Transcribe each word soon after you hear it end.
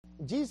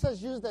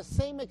Jesus used the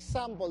same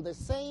example, the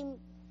same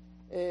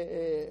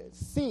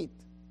seed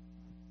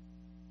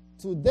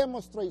to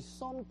demonstrate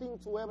something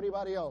to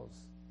everybody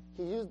else.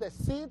 He used the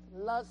seed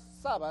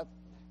last Sabbath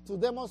to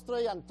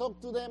demonstrate and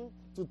talk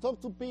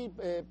to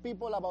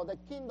people about the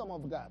kingdom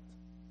of God.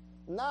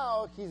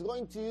 Now he's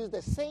going to use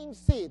the same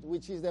seed,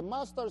 which is the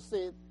mustard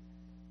seed,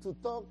 to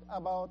talk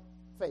about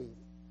faith.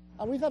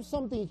 And we have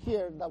something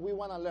here that we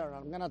want to learn.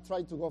 I'm going to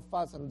try to go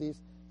fast on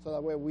this so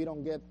that way we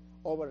don't get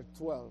over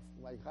 12.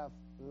 I have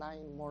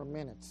 9 more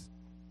minutes.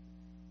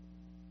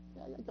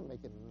 Yeah, I can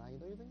make it 9,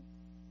 don't you think?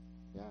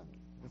 Yeah,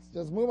 let's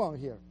just move on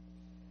here.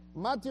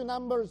 Matthew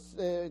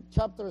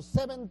chapter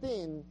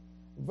 17,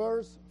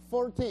 verse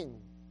 14.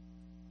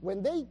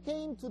 When they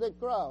came to the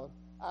crowd,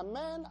 a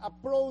man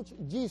approached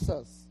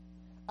Jesus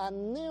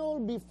and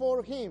knelt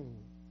before him.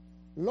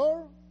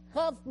 Lord,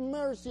 have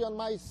mercy on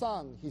my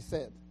son, he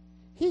said.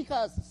 He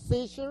has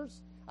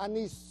seizures and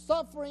is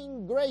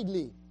suffering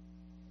greatly.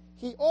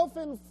 He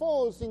often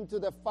falls into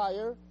the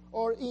fire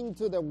or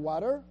into the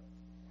water,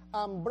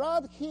 and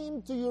brought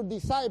him to your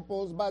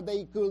disciples, but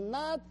they could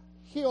not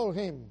heal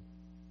him.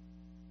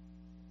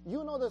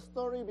 You know the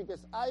story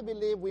because I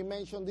believe we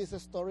mentioned this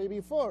story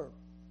before.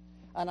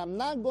 And I'm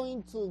not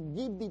going to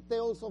give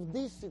details of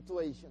this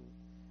situation.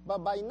 But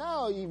by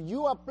now, if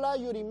you apply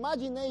your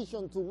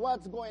imagination to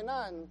what's going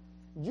on,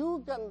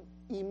 you can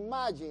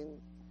imagine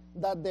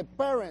that the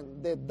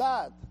parent, the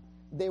dad,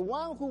 the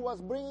one who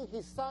was bringing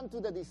his son to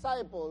the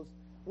disciples,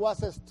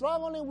 was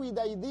struggling with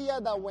the idea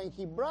that when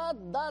he brought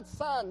that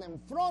son in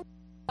front of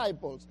the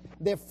disciples,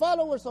 the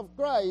followers of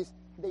Christ,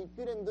 they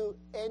couldn't do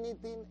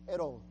anything at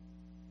all.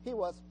 He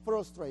was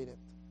frustrated.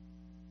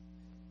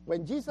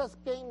 When Jesus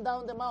came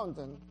down the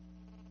mountain,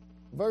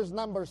 verse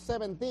number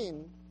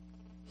 17,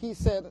 he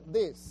said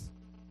this,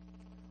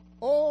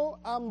 "O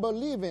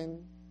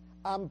unbelieving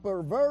and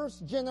perverse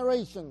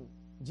generation,"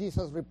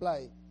 Jesus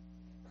replied,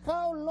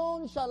 "how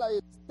long shall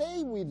I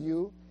stay with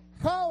you?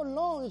 How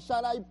long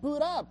shall I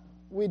put up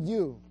with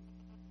you?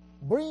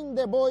 Bring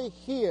the boy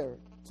here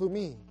to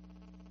me."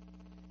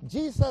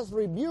 Jesus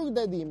rebuked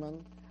the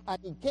demon,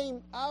 and he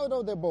came out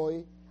of the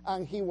boy,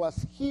 and he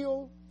was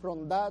healed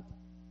from that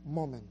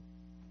moment.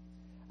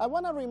 I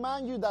want to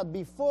remind you that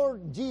before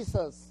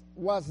Jesus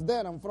was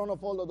there in front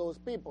of all of those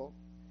people,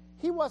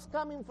 he was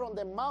coming from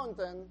the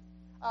mountain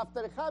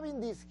after having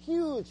this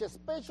huge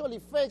special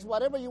effects,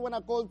 whatever you want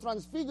to call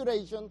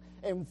transfiguration,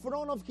 in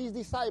front of his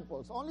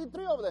disciples. Only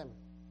 3 of them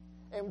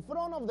in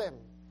front of them.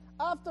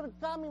 After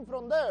coming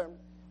from there,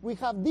 we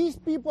have these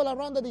people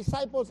around the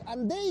disciples,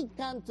 and they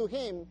come to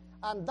him,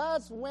 and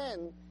that's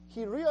when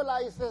he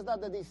realizes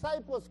that the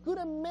disciples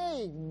couldn't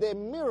make the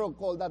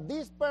miracle that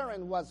this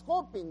parent was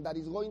hoping that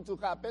is going to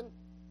happen,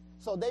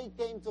 so they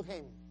came to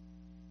him.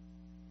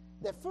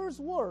 The first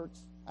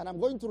words, and I'm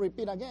going to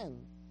repeat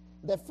again,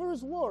 the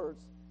first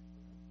words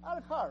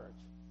are harsh.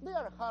 They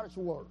are harsh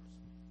words.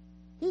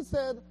 He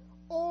said,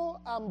 "O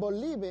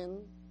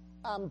unbelieving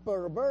and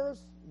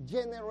perverse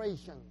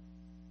generation."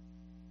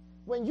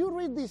 When you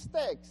read this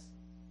text,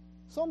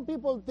 some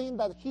people think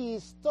that he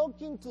is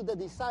talking to the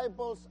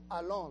disciples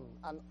alone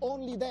and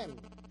only them.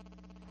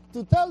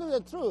 To tell you the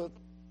truth,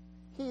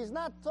 he is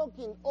not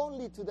talking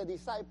only to the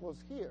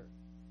disciples here.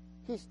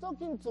 He's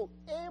talking to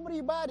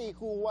everybody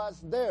who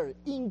was there,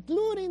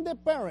 including the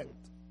parent.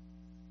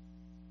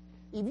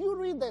 If you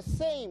read the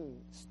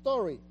same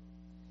story,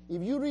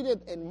 if you read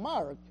it in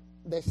Mark,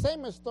 the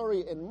same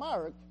story in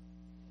Mark,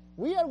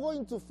 we are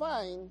going to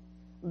find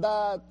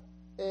that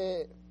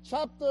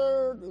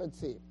chapter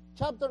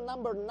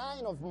number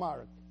 9 of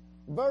Mark,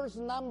 verse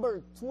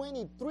number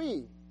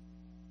 23.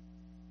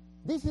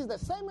 This is the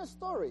same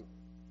story.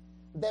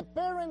 The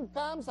parent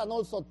comes and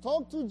also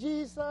talks to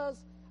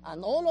Jesus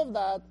and all of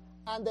that,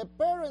 and the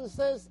parent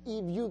says,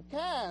 "If you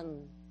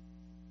can,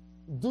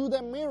 do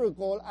the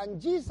miracle." And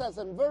Jesus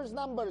in verse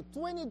number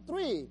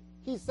 23,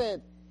 he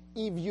said,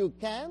 "If you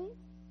can,"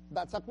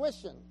 that's a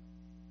question.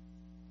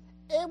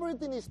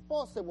 "Everything is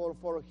possible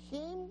for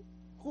him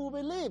who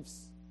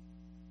believes."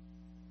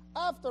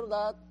 After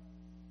that,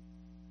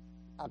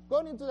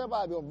 according to the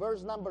Bible,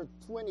 verse number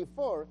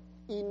 24,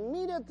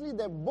 immediately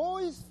the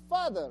boy's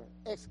father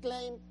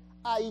exclaimed,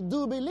 "I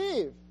do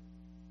believe.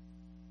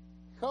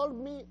 Help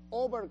me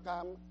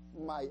overcome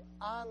my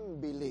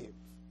unbelief."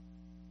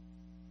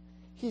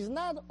 He's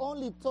not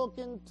only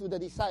talking to the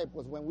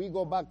disciples when we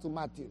go back to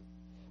Matthew.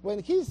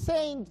 When he's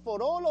saying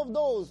for all of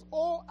those,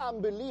 all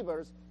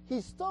unbelievers,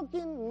 he's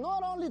talking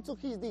not only to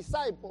his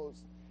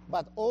disciples,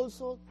 but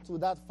also to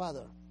that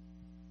father.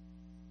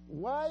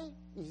 Why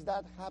is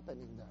that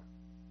happening there?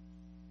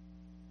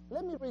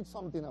 Let me read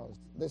something else.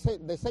 The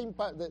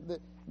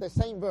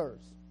same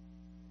verse.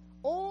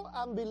 "O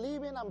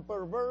unbelieving and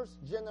perverse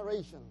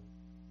generation,"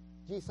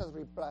 Jesus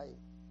replied,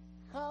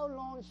 "how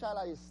long shall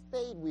I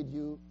stay with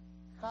you?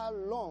 How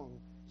long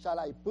shall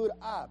I put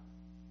up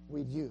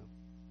with you?"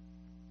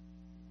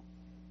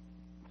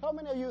 How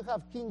many of you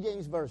have King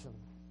James Version?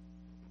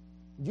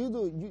 You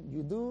do.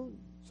 You do.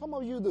 Some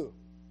of you do.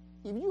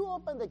 If you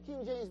open the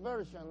King James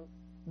Version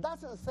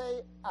doesn't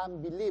say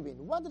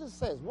unbelieving. What does it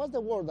say? What's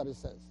the word that it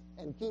says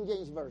in King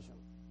James Version?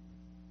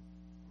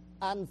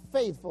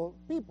 Unfaithful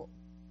people.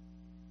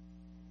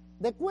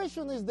 The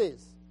question is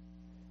this.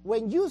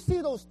 When you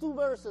see those two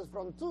verses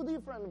from two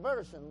different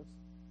versions,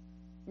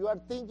 you are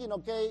thinking,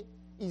 okay,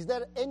 is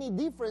there any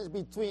difference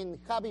between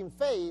having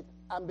faith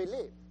and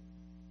belief?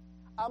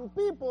 And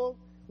people,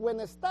 when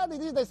they study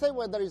this, they say,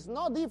 well, there is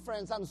no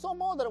difference. And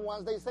some other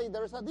ones, they say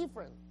there's a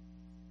difference.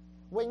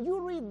 When you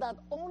read that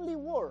only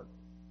word,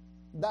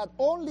 that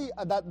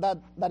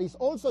is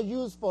also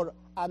used for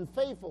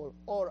unfaithful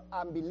or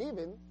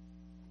unbelieving,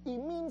 it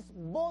means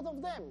both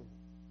of them.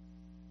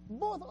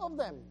 Both of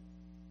them.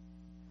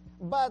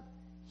 But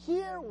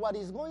here what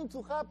is going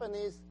to happen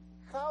is,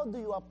 how do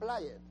you apply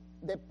it?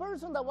 The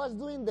person that was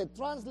doing the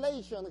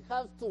translation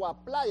has to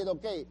apply it.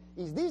 Okay,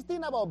 is this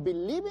thing about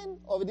believing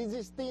or is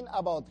this thing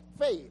about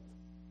faith?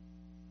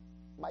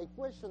 My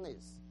question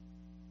is,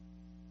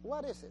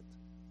 what is it?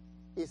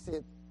 Is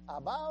it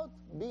about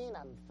being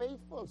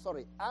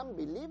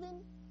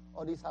unbelieving,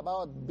 or is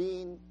about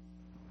being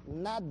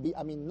not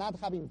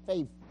having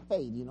faith,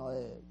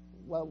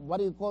 what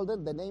do you call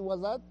it? The name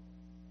was that?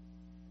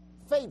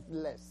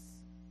 Faithless.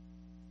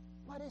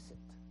 What is it?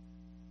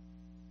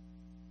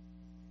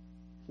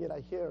 Here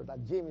I hear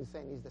that Jim is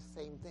saying it's the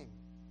same thing.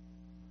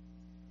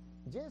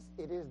 Yes,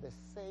 it is the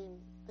same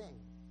thing.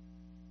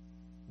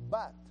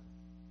 But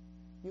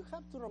you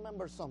have to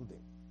remember something.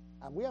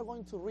 And we are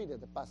going to read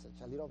the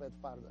passage a little bit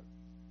further.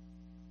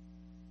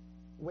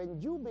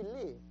 When you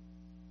believe,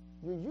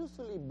 you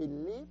usually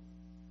believe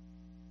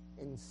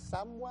in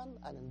someone,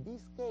 and in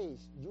this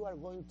case, you are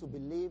going to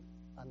believe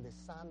on the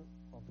Son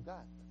of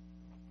God.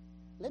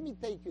 Let me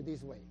take you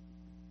this way.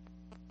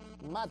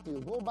 Matthew,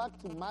 go back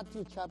to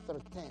Matthew chapter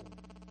 10.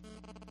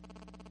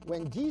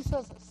 When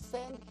Jesus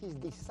sent his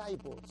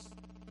disciples,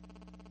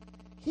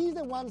 he's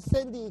the one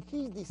sending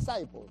his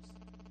disciples.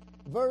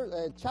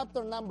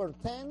 Chapter number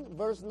 10,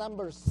 verse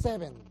number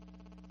 7.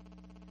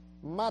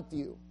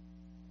 Matthew,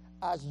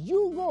 as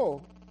you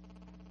go,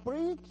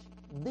 preach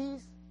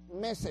this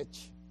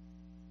message.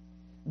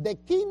 The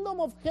kingdom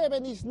of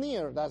heaven is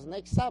near. That's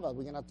next Sabbath.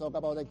 We're going to talk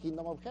about the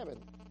kingdom of heaven.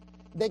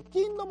 The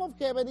kingdom of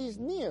heaven is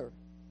near.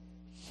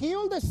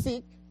 Heal the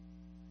sick,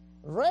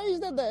 raise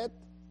the dead,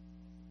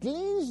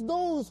 cleanse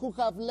those who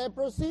have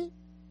leprosy,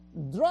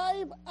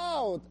 drive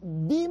out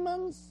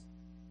demons.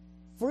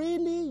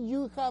 Freely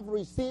you have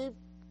received,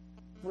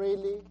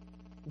 freely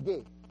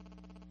give.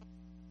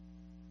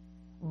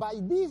 By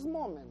this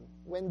moment,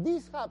 when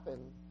this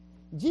happened,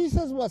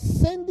 Jesus was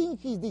sending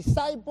his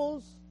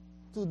disciples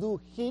to do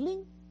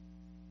healing,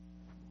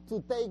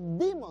 to take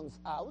demons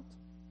out.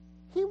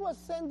 He was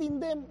sending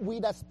them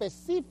with a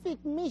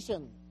specific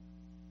mission.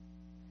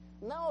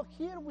 Now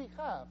here we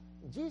have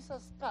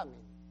Jesus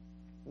coming,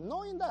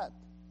 knowing that,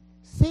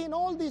 seeing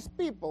all these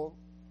people,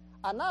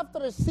 and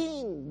after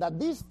seeing that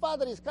this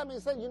father is coming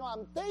and saying,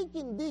 I'm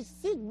taking this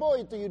sick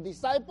boy to your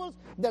disciples,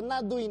 they're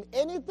not doing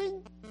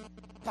anything,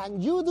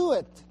 can you do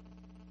it?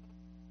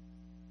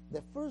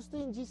 The first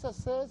thing Jesus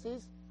says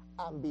is,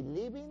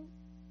 unbelieving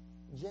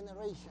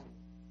generation.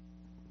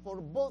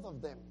 For both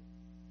of them.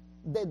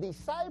 The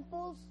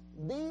disciples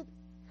did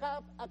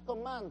have a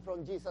command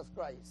from Jesus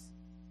Christ.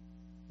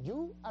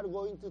 You are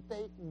going to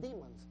take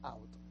demons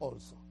out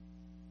also.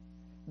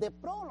 The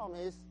problem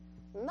is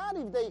not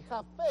if they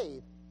have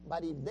faith,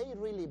 but if they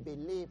really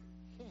believe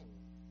him.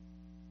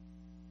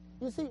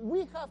 You see, we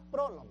have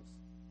problems.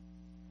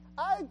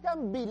 I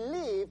can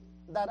believe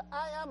that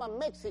I am a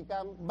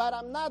Mexican, but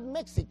I'm not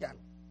Mexican.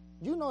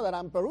 You know that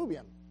I'm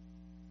Peruvian.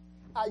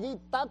 I eat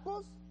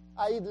tacos.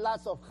 I eat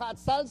lots of hot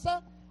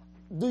salsa.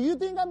 Do you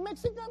think I'm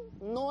Mexican?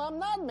 No, I'm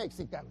not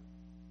Mexican.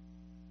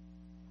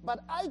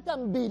 But I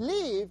can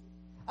believe,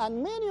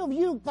 and many of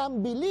you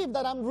can believe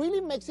that I'm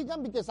really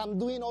Mexican because I'm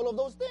doing all of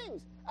those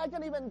things. I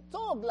can even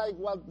talk like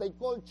what they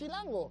call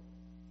Chilango,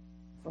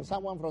 from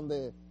someone from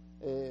the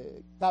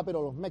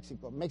capital of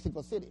Mexico,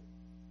 Mexico City.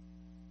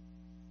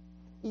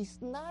 It's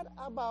not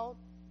about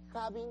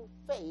having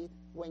faith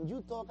when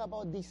you talk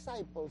about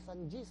disciples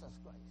and Jesus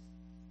Christ.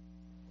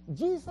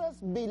 Jesus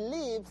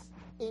believes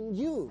in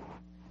you.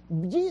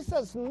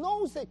 Jesus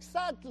knows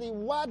exactly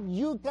what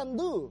you can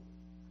do.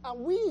 And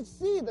we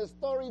see the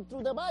story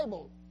through the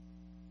Bible.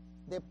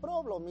 The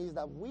problem is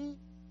that we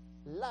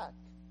lack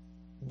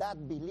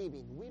that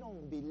believing. We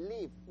don't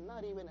believe,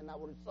 not even in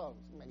our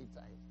songs many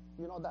times.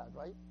 You know that,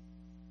 right?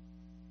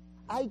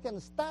 I can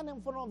stand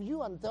in front of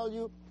you and tell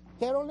you,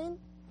 Carolyn,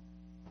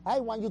 I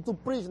want you to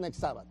preach next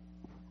Sabbath.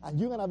 And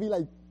you're going to be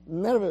like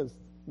nervous,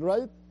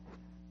 right?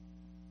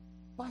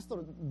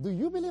 Pastor, do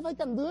you believe I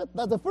can do it?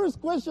 That's the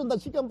first question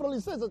that she can probably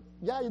say.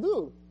 Yeah, I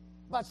do.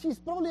 But she's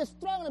probably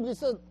struggling because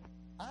she said,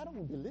 I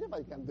don't believe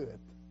I can do it.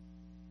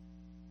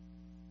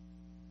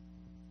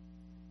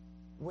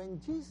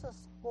 When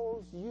Jesus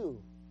calls you,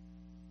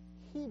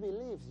 he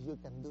believes you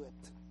can do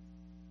it.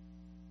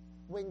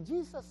 When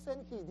Jesus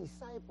sent his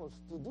disciples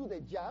to do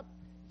the job,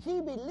 he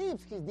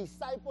believes his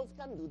disciples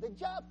can do the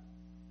job.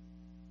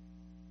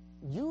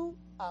 You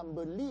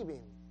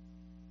unbelieving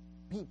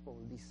people,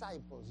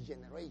 disciples,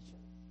 generation,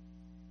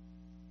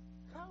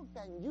 how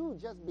can you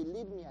just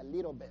believe me a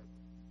little bit?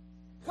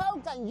 How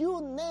can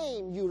you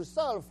name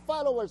yourself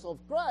followers of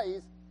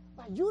Christ,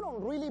 but you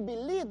don't really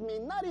believe me,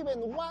 not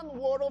even one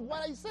word of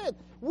what I said?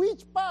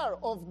 Which part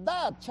of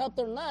that,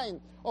 chapter 9,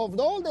 of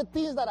all the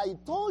things that I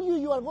told you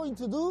you are going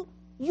to do,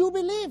 you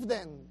believe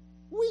then?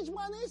 Which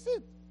one is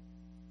it?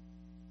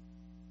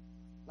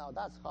 Now,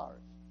 that's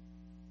harsh.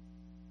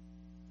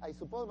 I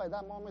suppose by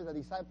that moment the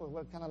disciples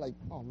were kind of like,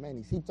 oh man,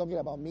 is he talking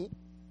about me?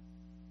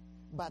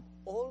 But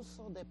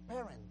also the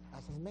parent,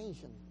 as I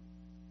mentioned.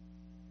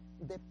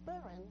 The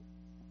parent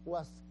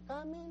was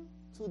coming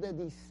to the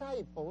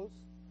disciples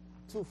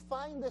to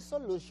find the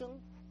solution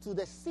to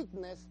the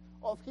sickness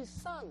of his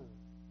son.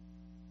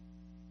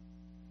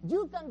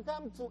 You can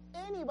come to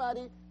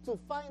anybody to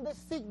find the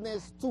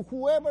sickness to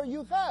whoever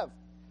you have.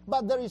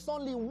 But there is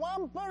only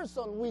one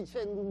person which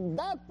in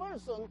that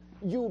person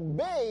you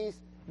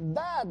base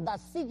that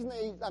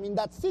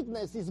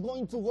sickness is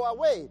going to go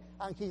away.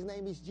 And his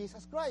name is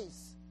Jesus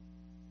Christ.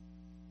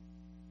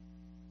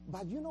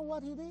 But you know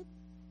what he did?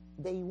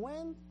 They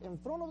went in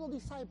front of the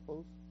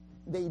disciples.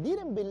 They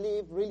didn't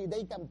believe really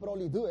they can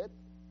probably do it.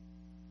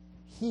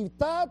 He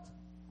thought,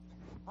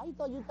 I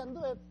thought you can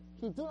do it.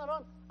 He turned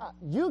around,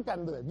 you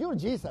can do it. You're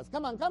Jesus.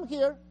 Come on, come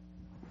here.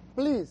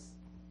 Please,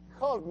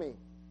 help me.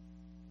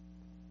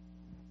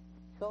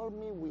 Help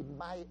me with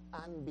my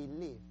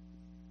unbelief.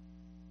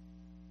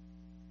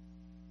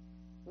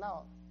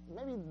 Now,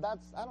 maybe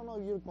that's, I don't know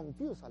if you're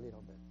confused a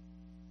little bit.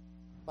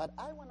 But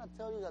I want to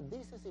tell you that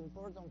this is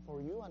important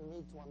for you and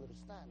me to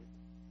understand.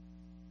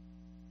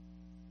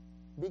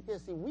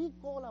 Because if we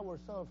call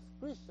ourselves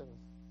Christians,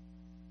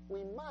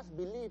 we must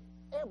believe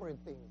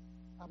everything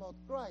about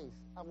Christ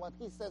and what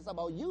he says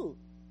about you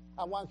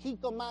and what he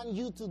commands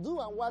you to do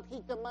and what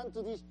he commands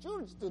to this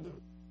church to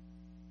do.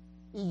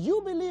 If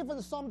you believe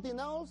in something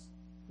else,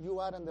 you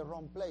are in the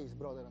wrong place,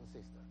 brother and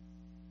sister.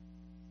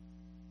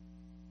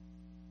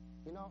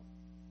 You know,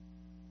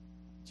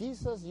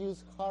 Jesus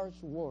used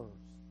harsh words,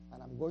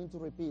 and I'm going to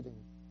repeat it.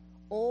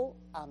 Oh,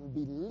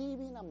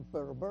 unbelieving and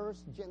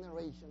perverse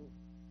generation.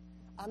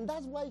 And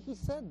that's why he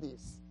said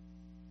this.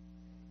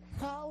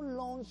 How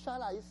long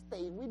shall I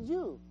stay with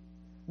you?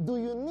 Do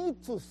you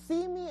need to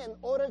see me in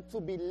order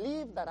to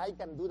believe that I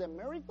can do the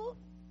miracle?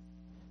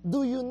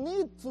 Do you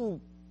need to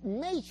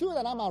make sure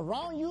that I'm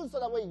around you so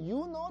that way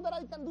you know that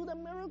I can do the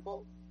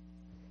miracle?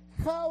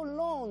 How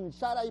long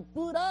shall I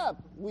put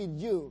up with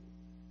you?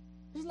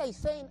 It's like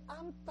saying,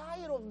 I'm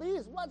tired of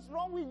this. What's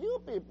wrong with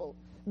you people?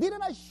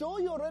 Didn't I show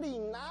you already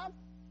enough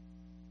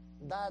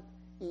that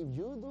if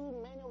you do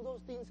many of those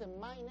things in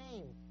my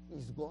name,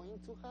 it's going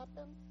to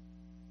happen?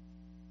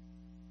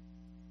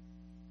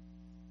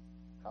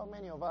 How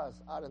many of us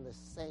are in the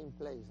same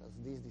place as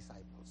these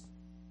disciples?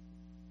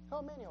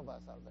 How many of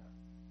us are there?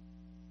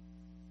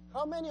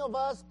 How many of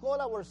us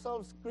call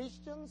ourselves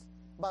Christians,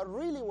 but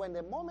really when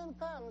the moment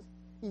comes,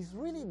 it's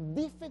really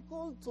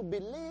difficult to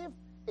believe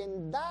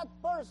in that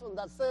person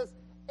that says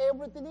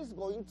everything is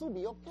going to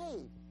be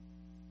okay.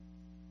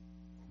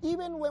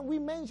 Even when we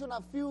mentioned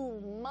a few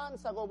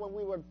months ago when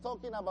we were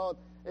talking about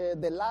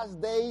the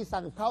last days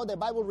and how the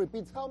Bible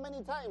repeats how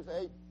many times,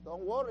 hey,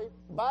 don't worry,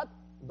 but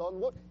don't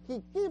worry.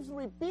 He keeps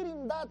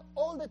repeating that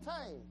all the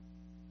time.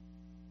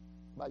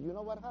 But you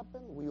know what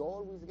happened? We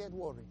always get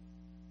worried.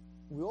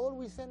 We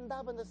always end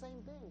up in the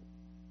same thing.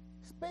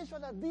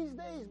 Especially at these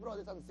days,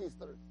 brothers and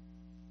sisters.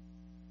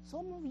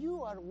 Some of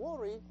you are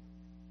worried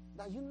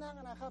that you're not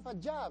going to have a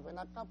job in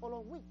a couple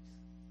of weeks.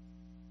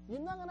 You're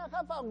not going to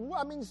have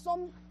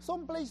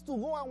some place to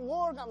go and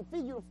work and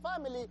feed your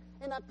family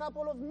in a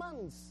couple of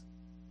months.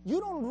 You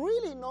don't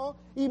really know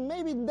if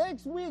maybe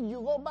next week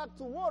you go back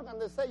to work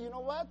and they say, you know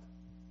what?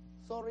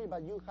 Sorry,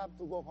 but you have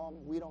to go home.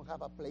 We don't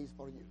have a place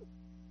for you.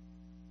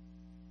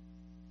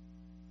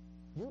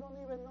 You don't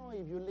even know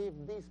if you leave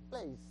this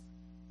place.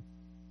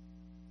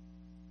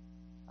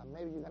 And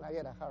maybe you're going to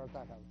get a heart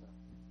attack out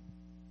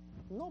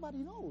there. Nobody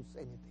knows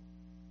anything.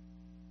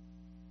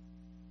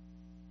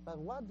 But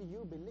what do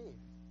you believe?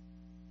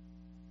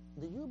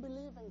 Do you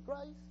believe in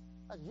Christ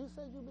as you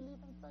say you believe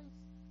in Christ?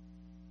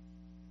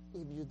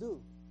 If you do,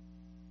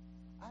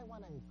 I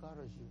want to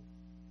encourage you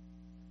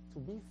to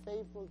be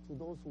faithful to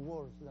those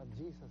words that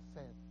Jesus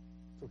said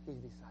to his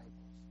disciples.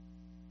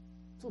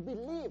 To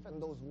believe in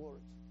those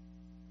words.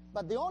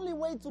 But the only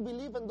way to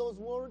believe in those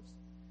words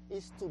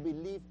is to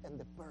believe in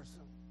the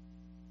person.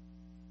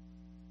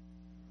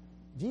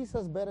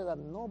 Jesus, better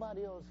than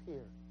nobody else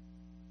here,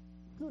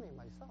 including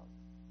myself,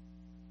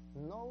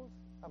 knows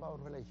about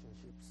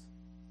relationships.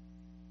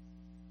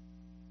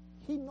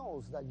 He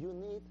knows that you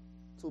need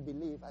to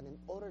believe, and in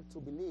order to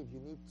believe, you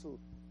need to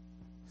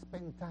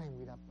spend time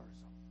with that person.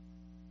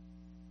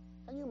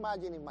 Can you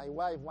imagine if my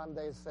wife one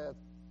day said,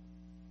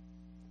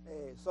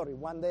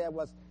 one day I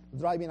was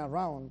driving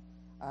around,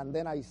 and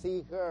then I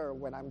see her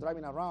when I'm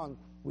driving around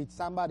with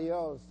somebody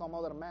else, some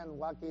other man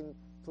walking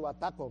to a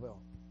Taco Bell.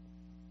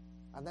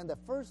 And then the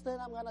first thing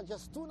I'm going to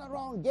just turn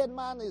around, get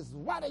mad is,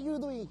 what are you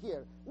doing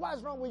here?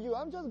 What's wrong with you?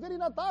 I'm just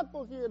getting a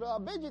taco here, a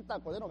veggie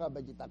taco. They don't have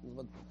veggie tacos,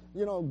 but,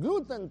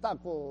 gluten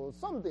taco,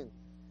 something.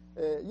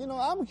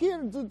 I'm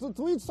here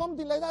to eat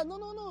something like that.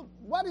 No.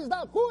 What is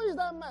that? Who is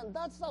that man?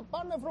 That's a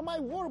partner from my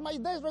work, my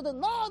desk right there.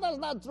 No, that's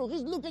not true.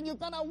 He's looking you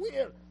kind of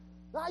weird.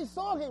 I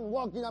saw him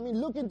walking.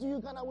 Looking to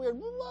you kind of weird.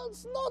 Well,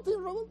 it's nothing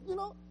wrong,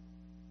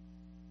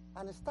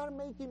 And start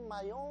making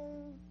my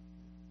own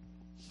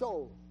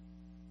show,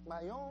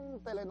 my own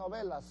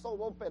telenovela,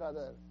 soap opera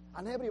there.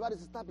 And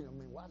everybody's stopping.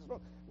 What's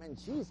wrong? Man,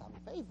 she's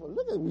unfaithful.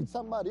 Look at it with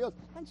somebody else.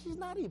 And she's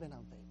not even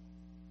unfaithful.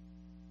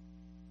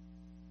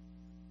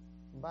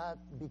 But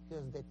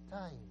because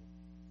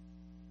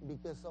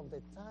of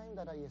the time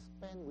that I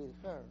spend with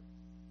her,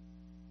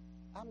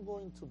 I'm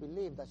going to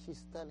believe that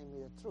she's telling me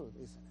the truth,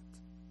 isn't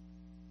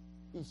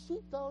it? If she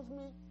tells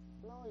me,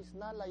 no, it's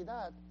not like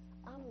that,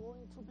 I'm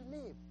going to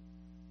believe.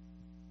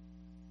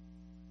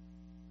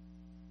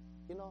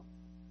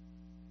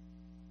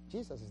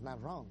 Jesus is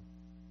not wrong.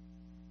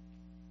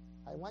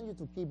 I want you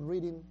to keep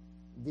reading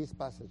this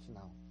passage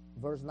now.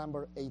 Verse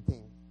number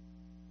 18.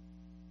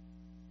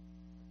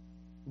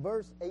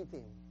 Verse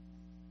 18.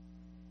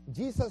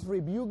 Jesus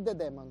rebuked the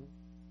demon,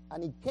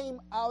 and it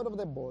came out of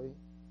the boy,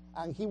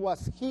 and he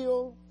was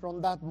healed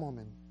from that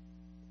moment.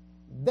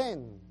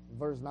 Then,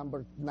 verse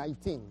number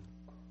 19.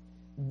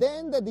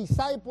 Then the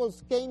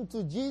disciples came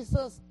to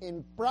Jesus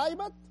in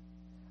private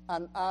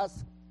and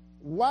asked,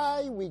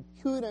 why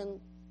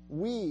couldn't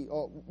we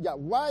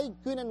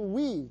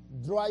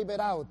drive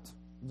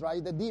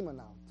the demon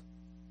out?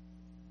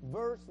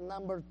 Verse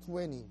number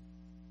 20.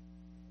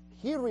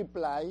 He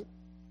replied,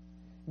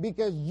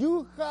 because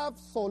you have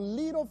so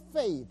little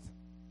faith.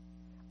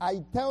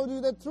 I tell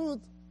you the truth,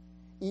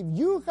 if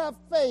you have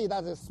faith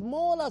as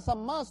small as a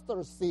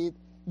mustard seed,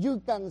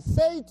 you can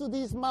say to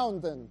this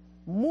mountain,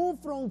 move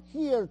from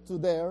here to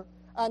there,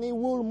 and it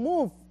will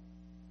move.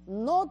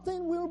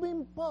 Nothing will be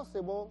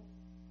impossible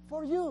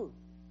for you.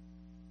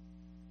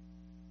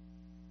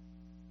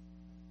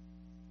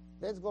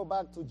 Let's go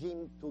back to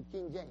King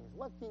James.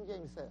 What King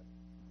James said?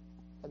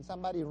 Can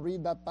somebody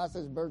read that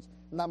passage, verse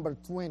number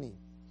 20?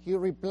 He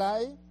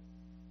replied,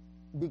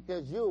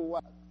 because you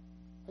what?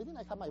 I think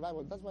I have my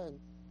Bible. That's why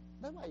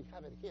I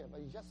have it here.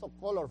 But it's just so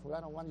colorful. I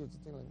don't want you to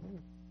think like,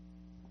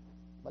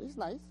 But it's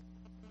nice.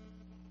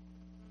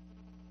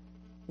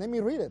 Let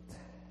me read it.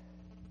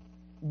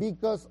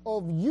 Because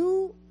of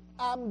you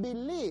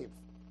unbelief.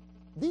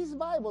 This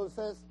Bible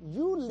says,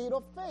 you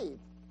little faith.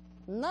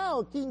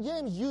 Now, King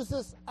James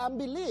uses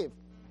unbelief.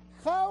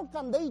 How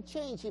can they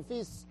change if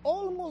it's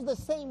almost the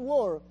same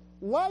word?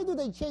 Why do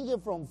they change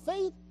it from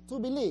faith to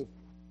belief?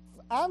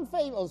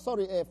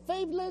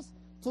 Faithless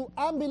to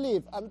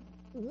unbelief. And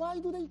why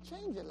do they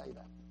change it like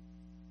that?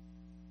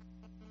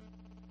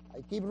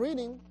 I keep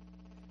reading.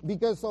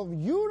 Because of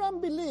your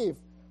unbelief,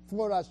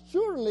 for as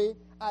surely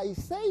I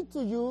say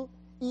to you,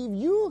 if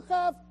you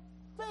have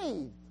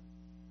faith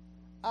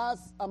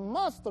as a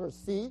mustard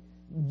seed,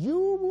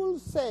 you will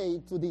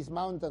say to this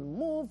mountain,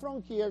 move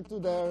from here to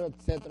there,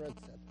 etc.,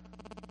 etc.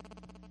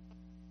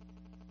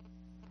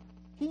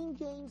 King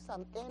James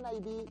and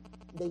NIV,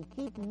 they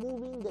keep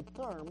moving the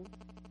term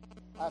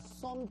as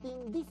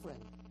something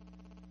different.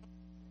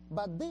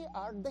 But they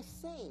are the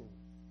same.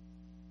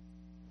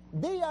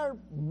 They are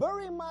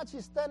very much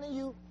telling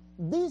you,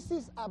 this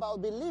is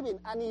about believing.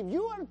 And if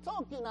you are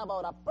talking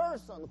about a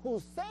person who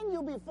sent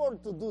you before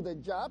to do the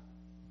job,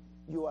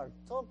 you are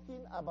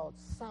talking about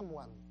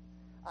someone.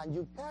 And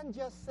you can't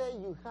just say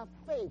you have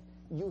faith.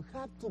 You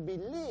have to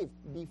believe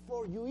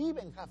before you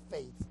even have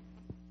faith.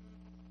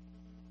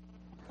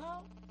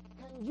 How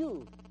can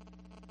you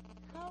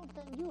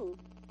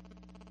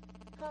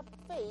have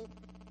faith?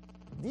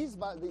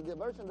 The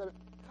version that,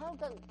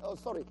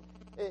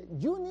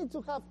 you need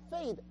to have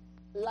faith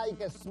like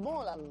a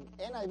small, and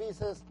NIV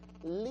says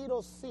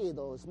little seed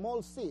or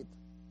small seed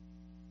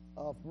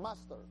of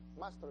mustard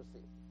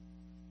seed.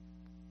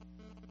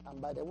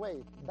 And by the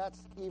way, that's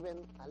even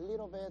a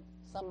little bit,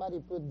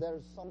 somebody put there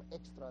some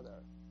extra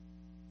there.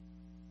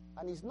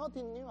 And it's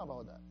nothing new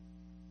about that.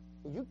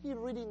 If you keep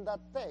reading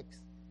that text,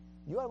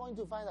 you are going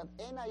to find that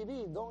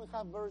NIV don't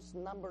have verse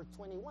number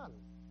 21.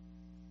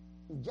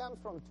 It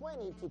jumps from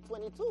 20 to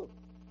 22.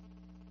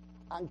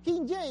 And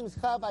King James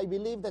have, I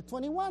believe, the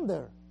 21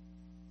 there.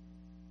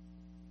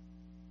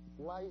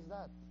 Why is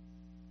that?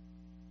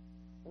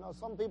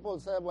 Some people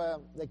say,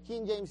 well, the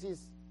King James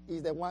is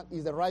the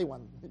right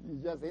one.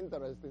 It's just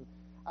interesting.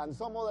 And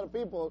some other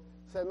people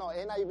say, no,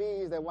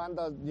 NIV is the one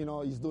that,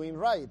 is doing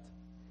right.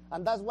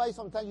 And that's why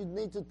sometimes you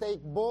need to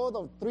take both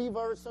or three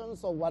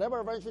versions or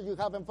whatever version you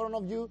have in front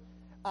of you.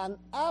 And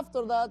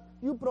after that,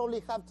 you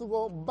probably have to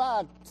go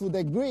back to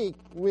the Greek,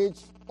 which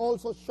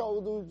also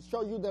show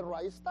you the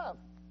right stuff.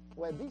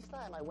 Well, this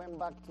time I went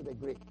back to the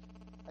Greek.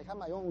 I have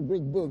my own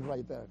Greek book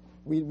right there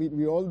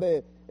with all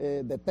the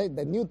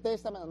New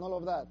Testament and all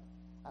of that.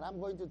 And I'm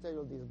going to tell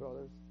you this,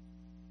 brothers.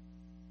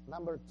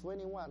 Number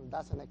 21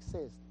 doesn't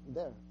exist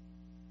there.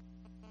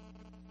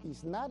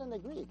 It's not in the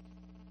Greek.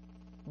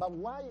 But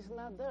why it's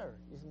not there?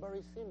 It's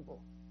very simple.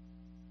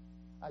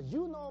 As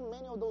you know,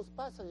 many of those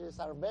passages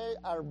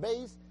are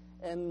based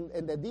in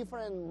the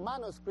different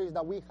manuscripts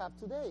that we have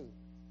today.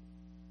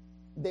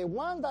 The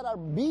ones that are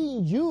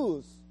being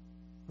used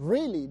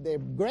really, the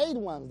great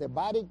ones, the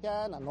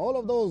Vatican and all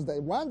of those,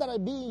 the ones that are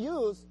being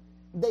used,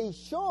 they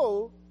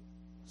show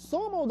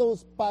some of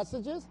those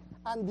passages,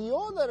 and the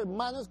other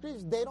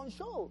manuscripts, they don't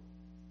show.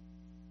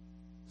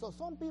 So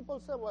some people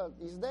say, well,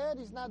 is there,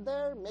 is not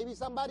there, maybe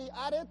somebody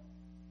added.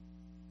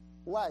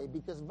 Why?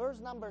 Because verse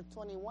number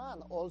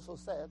 21 also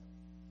said,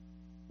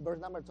 verse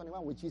number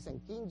 21, which is in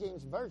King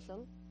James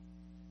Version,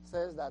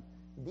 says that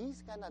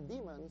these kind of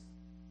demons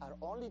are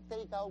only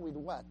taken out with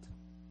what?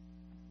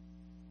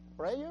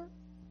 Prayer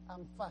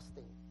and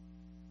fasting.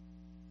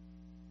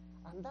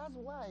 And that's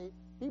why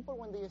people,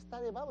 when they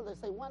study the Bible, they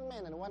say, 1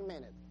 minute, 1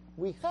 minute.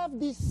 We have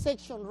this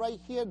section right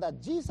here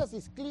that Jesus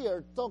is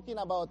clear talking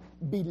about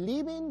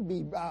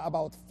believing,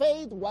 about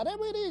faith,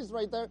 whatever it is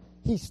right there,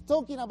 he's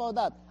talking about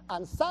that.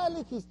 And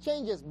suddenly he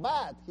changes,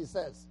 but he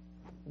says,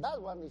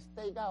 that one is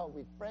taken out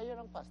with prayer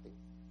and fasting.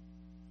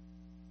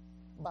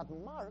 But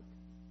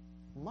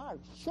Mark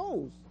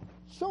shows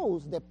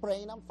the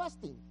praying and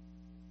fasting.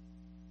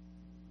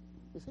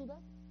 You see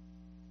that?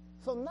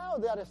 So now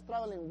they are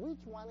struggling, which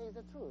one is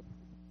the truth?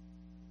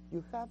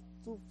 You have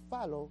to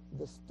follow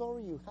the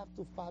story, you have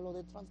to follow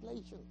the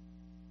translation.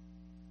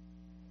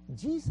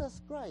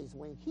 Jesus Christ,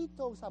 when he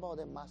talks about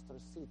the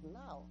mustard seed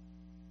now,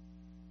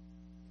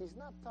 he's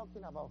not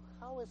talking about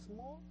how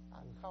small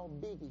and how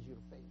big is your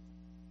faith.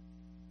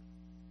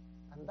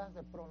 And that's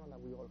the problem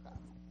that we all have.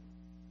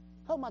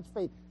 How much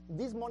faith?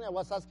 This morning I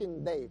was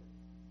asking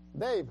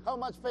Dave, how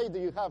much faith do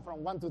you have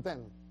from 1 to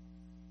 10?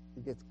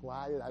 He gets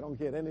quiet, I don't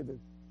hear anything.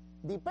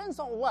 Depends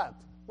on what?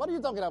 What are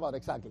you talking about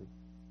exactly?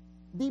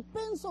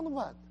 Depends on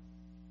what?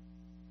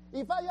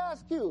 If I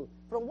ask you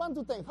from 1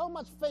 to 10, how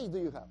much faith do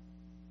you have?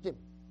 Jim?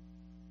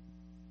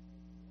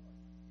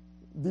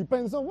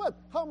 Depends on what?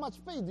 How much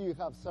faith do you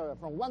have, Sarah,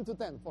 from 1 to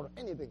 10 for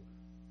anything?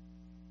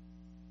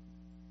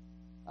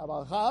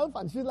 About half?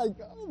 And she's like,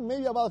 oh,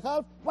 maybe about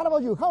half. What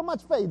about you? How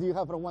much faith do you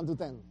have from 1 to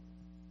 10?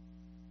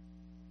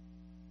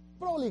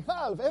 Probably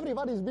half.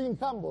 Everybody's being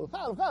humble.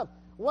 Half.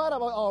 What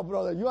about, oh,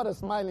 brother, you are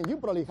smiling. You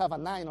probably have a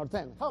 9 or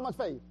 10. How much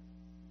faith?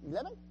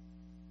 11?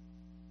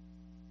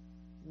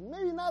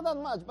 Maybe not that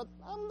much, but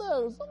I'm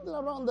there, something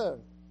around there.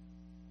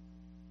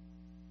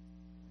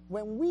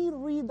 When we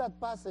read that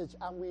passage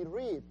and we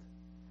read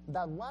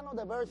that one of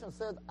the versions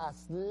said,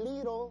 as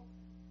little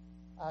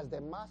as the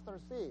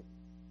mustard seed,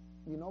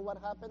 you know what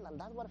happened? And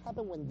that's what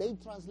happened when they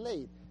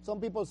translate. Some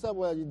people say,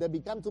 well, they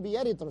become to be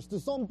editors. To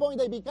some point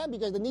they become,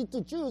 because they need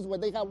to choose. When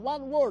they have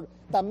one word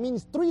that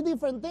means 3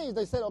 different things,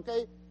 they said,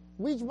 okay,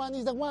 which one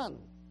is the one?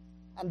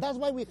 And that's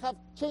why we have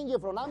changed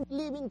it from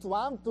unbelieving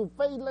to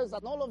faithless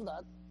and all of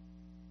that.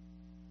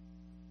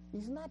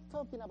 He's not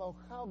talking about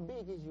how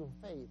big is your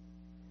faith,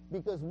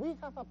 because we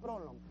have a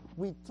problem.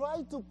 We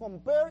try to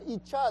compare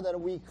each other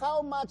with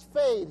how much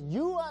faith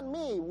you and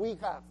me we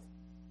have.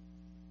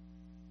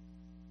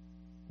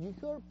 You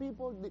hear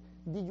people,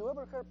 did you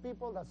ever hear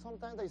people that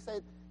sometimes they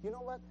say, you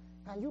know what,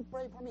 can you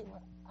pray for me?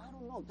 Well, I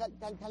don't know,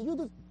 can you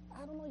do,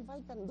 I don't know if I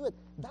can do it.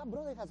 That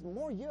brother has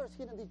more years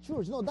here in the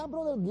church. No, that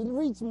brother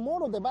reads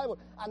more of the Bible.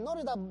 And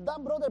notice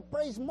that brother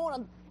prays more.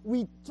 And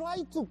we try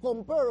to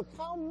compare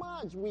how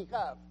much we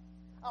have.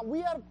 And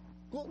we are,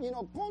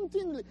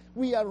 continually,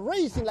 we are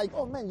racing like,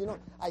 oh man,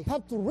 I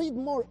have to read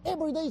more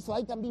every day so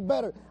I can be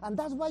better. And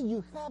that's why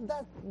you have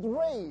that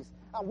race.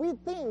 And we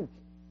think,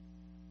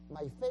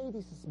 my faith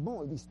is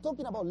small. He's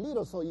talking about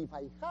little, so if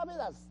I have it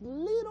as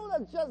little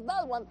as just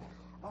that one,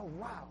 oh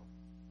wow.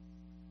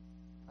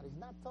 But he's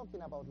not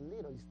talking about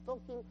little. He's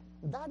talking,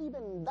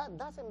 that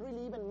doesn't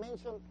really even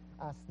mention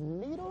as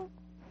little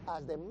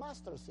as the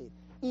mustard seed.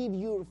 If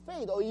your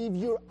faith or if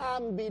your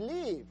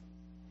unbelief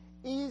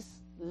is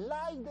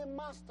like the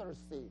mustard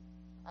seed.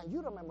 And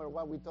you remember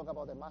what we talked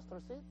about the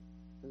mustard seed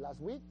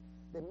last week?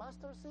 The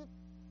mustard seed,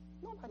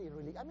 nobody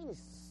really, it's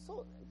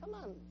so, come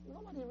on,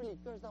 nobody really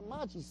cares that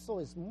much. It's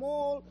so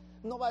small.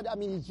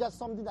 It's just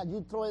something that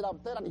you throw it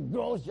up there and it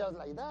grows just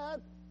like that.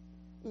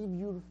 If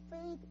your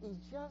faith is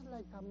just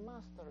like a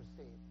mustard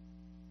seed,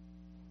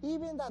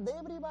 even that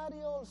everybody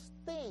else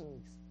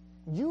thinks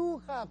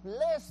you have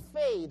less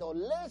faith or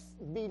less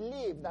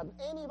belief than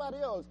anybody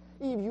else,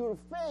 if your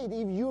faith,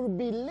 if your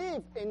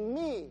belief in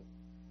me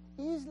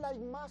is like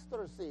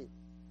mustard seed,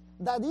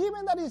 that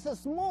even that is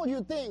small,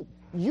 you think,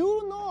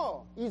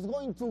 it's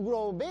going to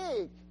grow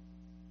big,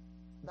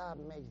 that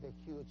makes a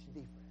huge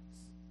difference.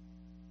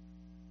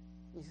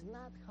 It's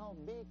not how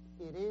big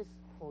it is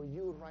for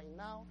you right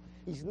now.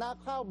 It's not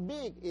how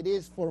big it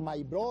is for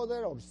my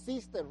brother or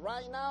sister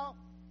right now.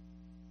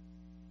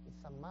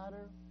 It's a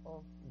matter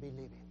of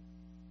believing.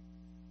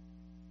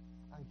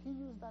 And he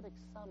used that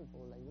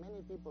example, like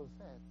many people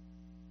said,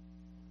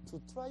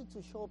 to try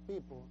to show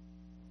people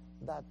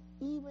that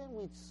even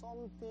with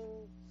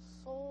something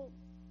so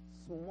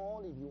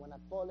small, if you want to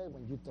call it,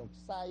 when you talk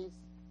size,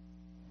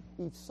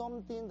 it's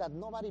something that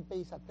nobody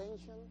pays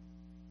attention,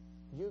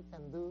 you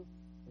can do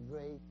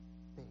great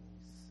things.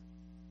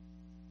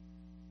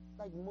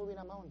 Like moving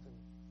a mountain.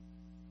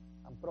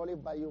 And probably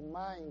by your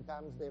mind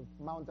comes the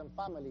mountain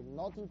family,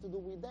 nothing to do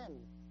with them.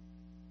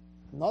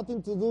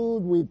 Nothing to do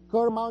with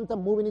Kerr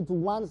Mountain moving into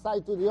one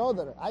side to the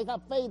other. I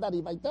have faith that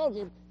if I tell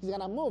him, he's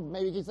going to move.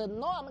 Maybe he said,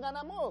 no, I'm going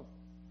to move.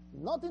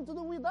 Nothing to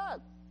do with that.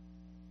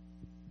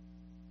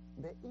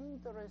 The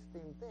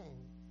interesting thing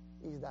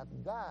is that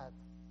God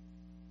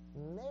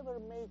never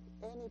makes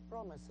any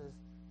promises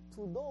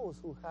to those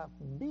who have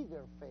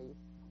bigger faith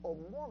or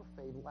more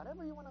faith,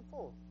 whatever you want to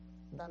call,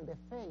 than the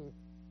faith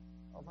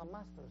of a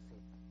mustard seed.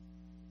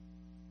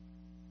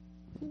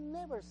 He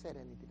never said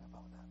anything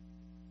about that.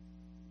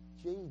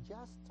 He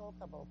just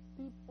talked about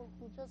people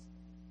who just,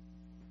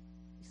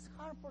 it's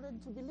hard for them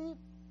to believe,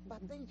 but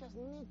they just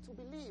need to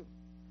believe.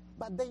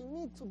 But they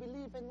need to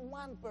believe in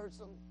one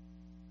person.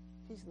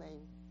 His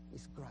name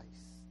is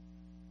Christ.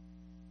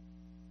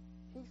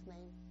 His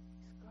name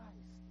is Christ.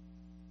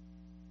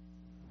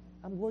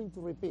 I'm going to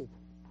repeat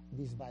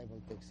this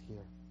Bible text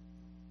here.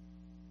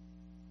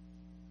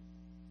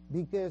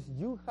 Because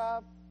you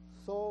have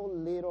so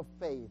little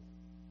faith,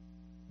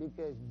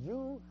 because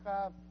you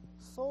have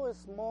so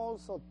small,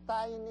 so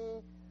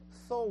tiny,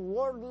 so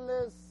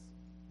worthless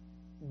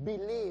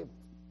belief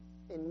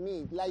in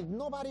me, like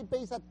nobody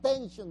pays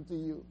attention to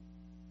you.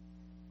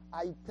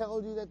 I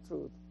tell you the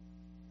truth.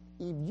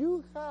 If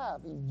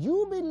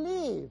you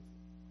believe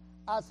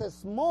as a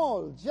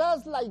small,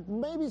 just like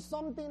maybe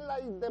something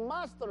like the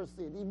mustard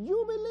seed, if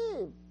you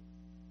believe,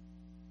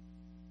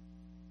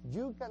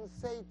 you can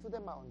say to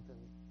the mountain,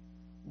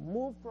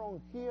 move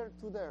from here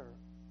to there,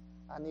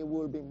 and it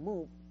will be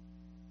moved.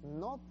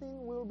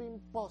 Nothing will be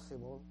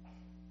impossible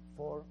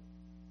for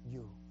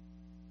you.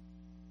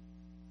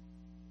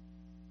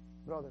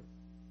 Brothers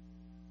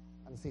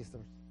and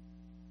sisters,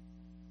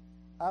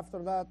 after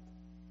that,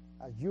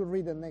 as you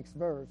read the next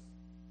verse,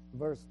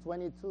 verse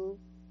 22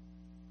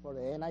 for the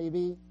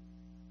NIV,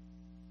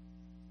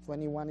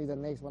 21 is the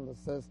next one that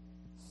says,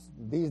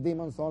 these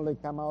demons only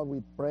come out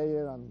with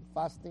prayer and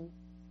fasting.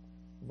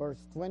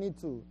 Verse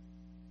 22,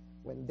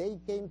 when they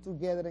came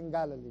together in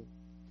Galilee,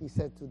 he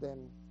said to them,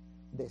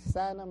 the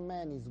Son of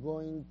Man is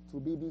going to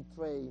be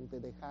betrayed into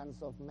the hands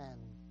of men.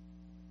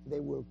 They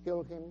will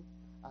kill him,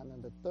 and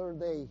on the third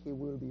day he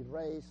will be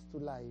raised to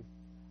life.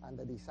 And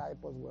the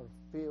disciples were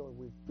filled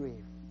with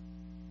grief.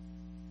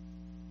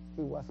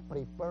 He was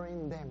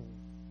preparing them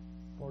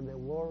for the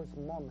worst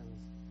moments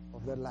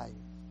of their life.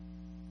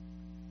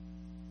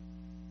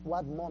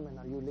 What moment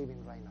are you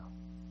living right now?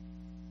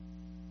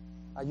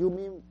 Are you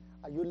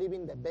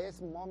living the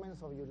best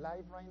moments of your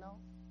life right now?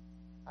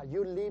 Are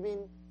you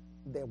living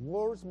the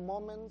worst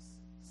moments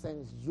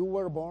since you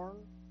were born?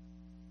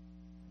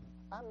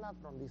 I'm not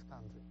from this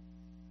country,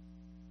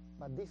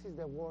 but this is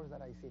the worst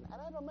that I've seen.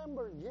 And I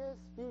remember just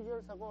a few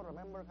years ago,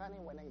 remember, honey,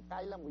 when in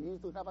Highland we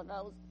used to have a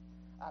house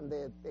and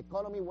the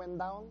economy went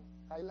down,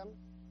 Highland?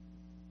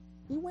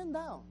 It went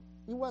down.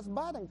 It was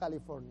bad in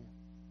California.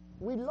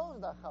 We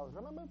lost that house.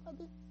 Remember,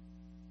 Patty?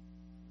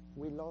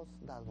 We lost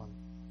that one.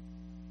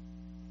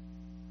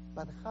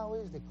 But how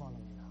is the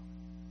economy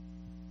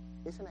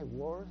now? Isn't it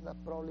worse than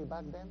probably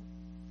back then?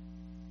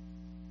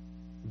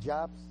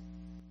 Jobs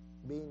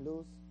being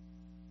lost.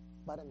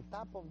 But on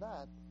top of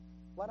that,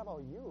 what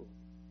about you?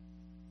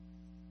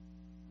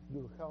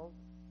 Your health?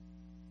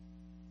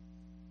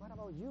 What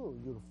about you?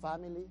 Your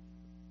family?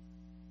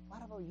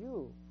 What about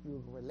you?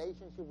 Your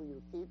relationship with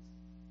your kids?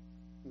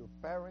 Your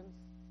parents?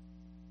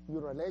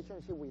 Your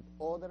relationship with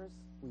others,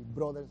 with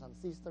brothers and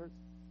sisters?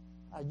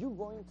 Are you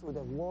going through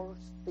the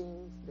worst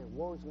things, the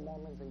worst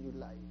moments in your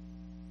life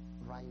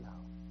right now?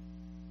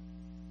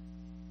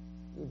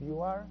 If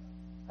you are,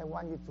 I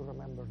want you to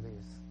remember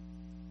this.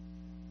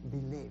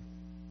 Believe.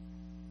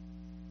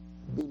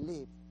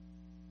 Believe.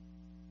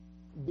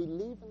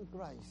 Believe in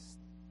Christ.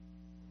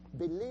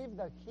 Believe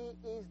that He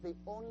is the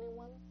only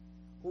one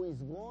who is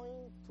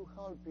going to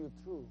help you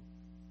through.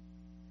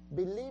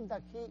 Believe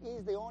that He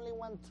is the only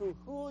one through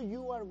who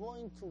you are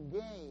going to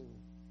gain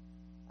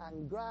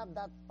and grab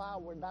that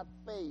power, that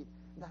faith,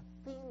 that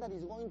thing that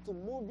is going to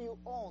move you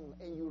on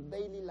in your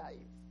daily life.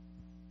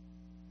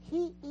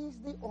 He is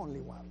the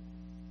only one.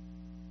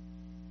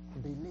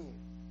 Believe.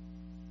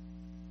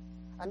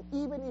 And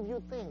even if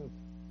you think,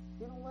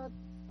 you know what,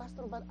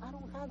 Pastor, but I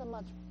don't have that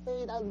much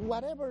faith, and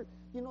whatever,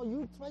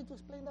 you try to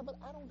explain that, but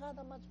I don't have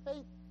that much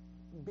faith,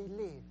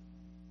 believe.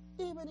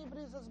 Even if it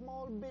is a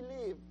small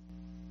belief,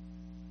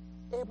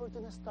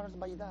 everything starts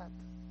by that.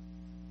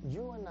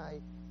 You and I,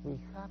 we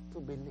have to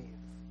believe.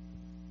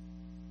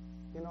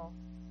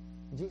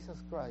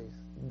 Jesus Christ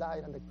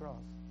died on the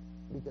cross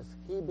because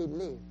He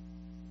believed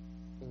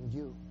in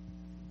you.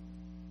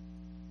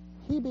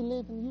 He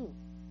believed in you.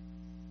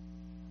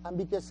 And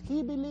because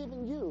He believed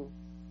in you,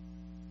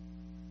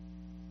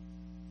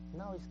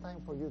 now it's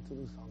time for you to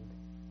do something.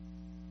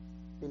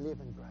 Believe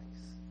in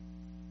Christ.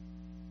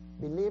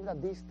 Believe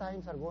that these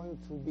times are going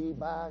to be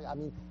back,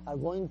 are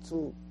going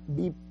to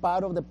be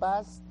part of the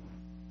past.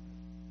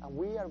 And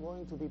we are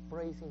going to be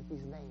praising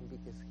His name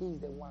because He's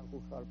the one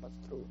who helped us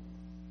through.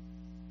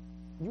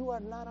 You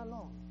are not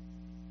alone.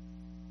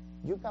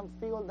 You can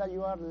feel that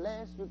you are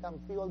less. You can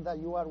feel that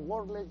you are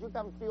worthless. You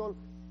can feel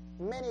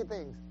many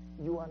things.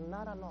 You are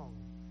not alone.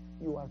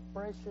 You are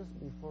precious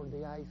before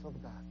the eyes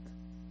of God.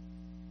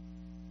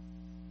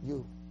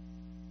 You.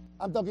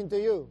 I'm talking to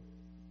you.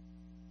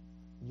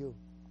 You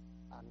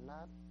are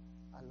not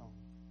alone.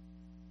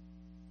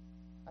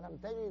 And I'm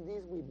telling you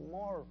this with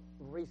more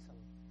reason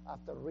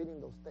after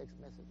reading those text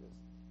messages.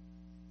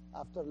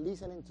 After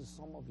listening to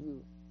some of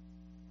you,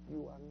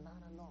 you are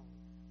not alone.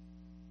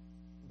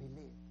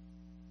 Believe.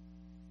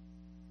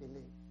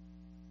 Believe.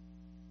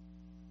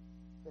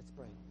 Let's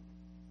pray.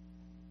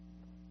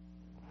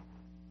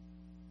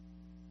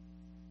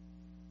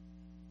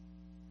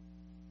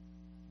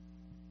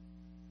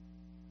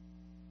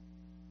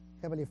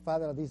 Heavenly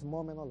Father, at this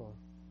moment, oh Lord,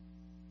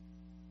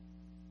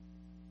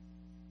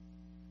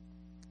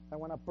 I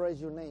want to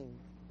praise your name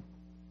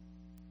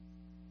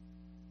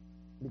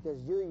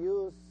because you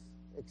use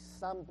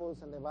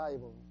examples in the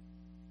Bible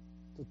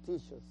to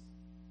teach us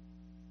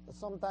that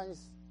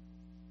sometimes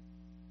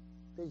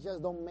they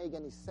just don't make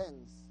any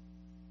sense.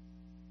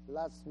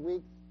 Last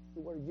week,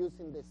 you were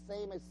using the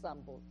same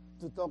example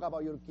to talk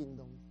about your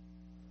kingdom.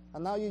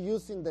 And now you're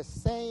using the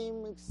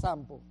same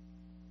example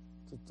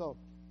to talk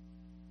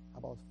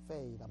about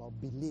faith, about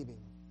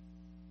believing.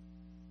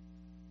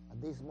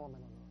 At this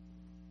moment, oh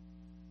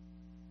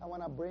Lord, I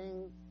want to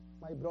bring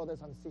my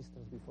brothers and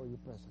sisters before your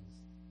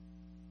presence.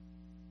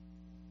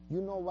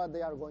 You know what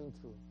they are going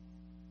through.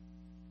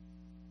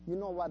 You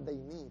know what they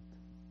need.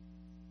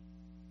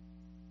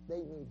 They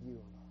need you,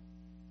 Lord.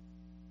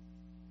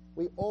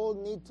 We all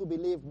need to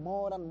believe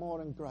more and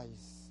more in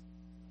Christ.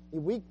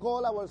 If we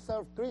call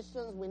ourselves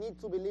Christians, we need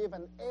to believe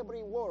in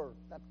every word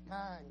that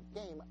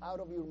came out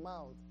of your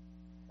mouth.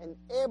 And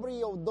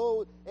every of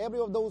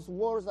those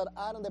words that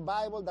are in the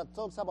Bible that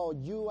talks about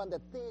you and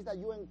the things that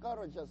you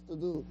encourage us to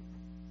do.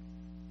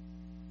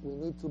 We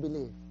need to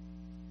believe.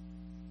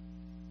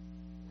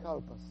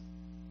 Help us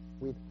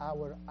with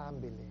our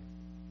unbelief.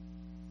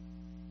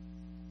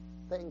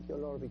 Thank you,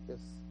 Lord,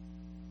 because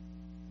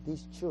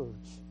this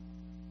church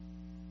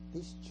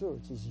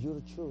is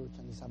your church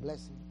and it's a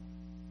blessing.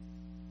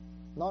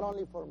 Not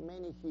only for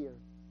many here,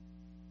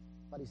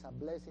 but it's a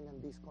blessing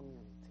in this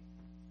community.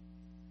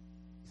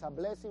 It's a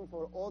blessing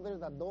for others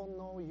that don't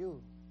know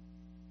you.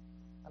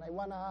 And I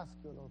want to ask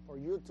you, Lord, for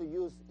you to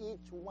use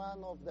each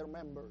one of their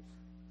members,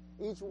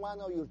 each one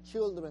of your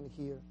children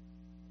here,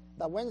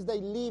 that once they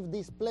leave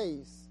this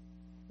place,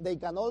 they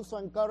can also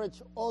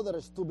encourage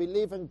others to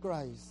believe in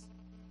Christ.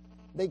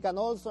 They can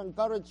also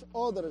encourage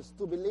others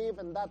to believe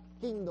in that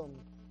kingdom,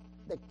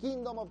 the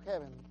kingdom of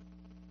heaven,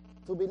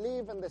 to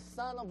believe in the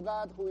Son of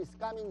God who is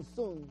coming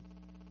soon,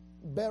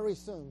 very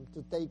soon,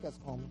 to take us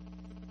home.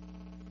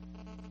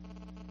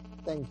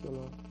 Thank you,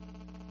 Lord.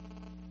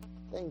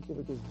 Thank you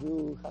because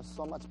you have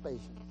so much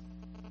patience.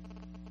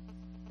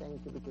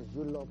 Thank you because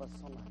you love us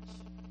so much.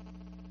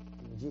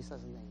 In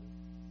Jesus' name,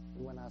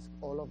 we want to ask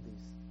all of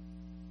this.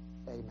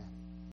 Amen.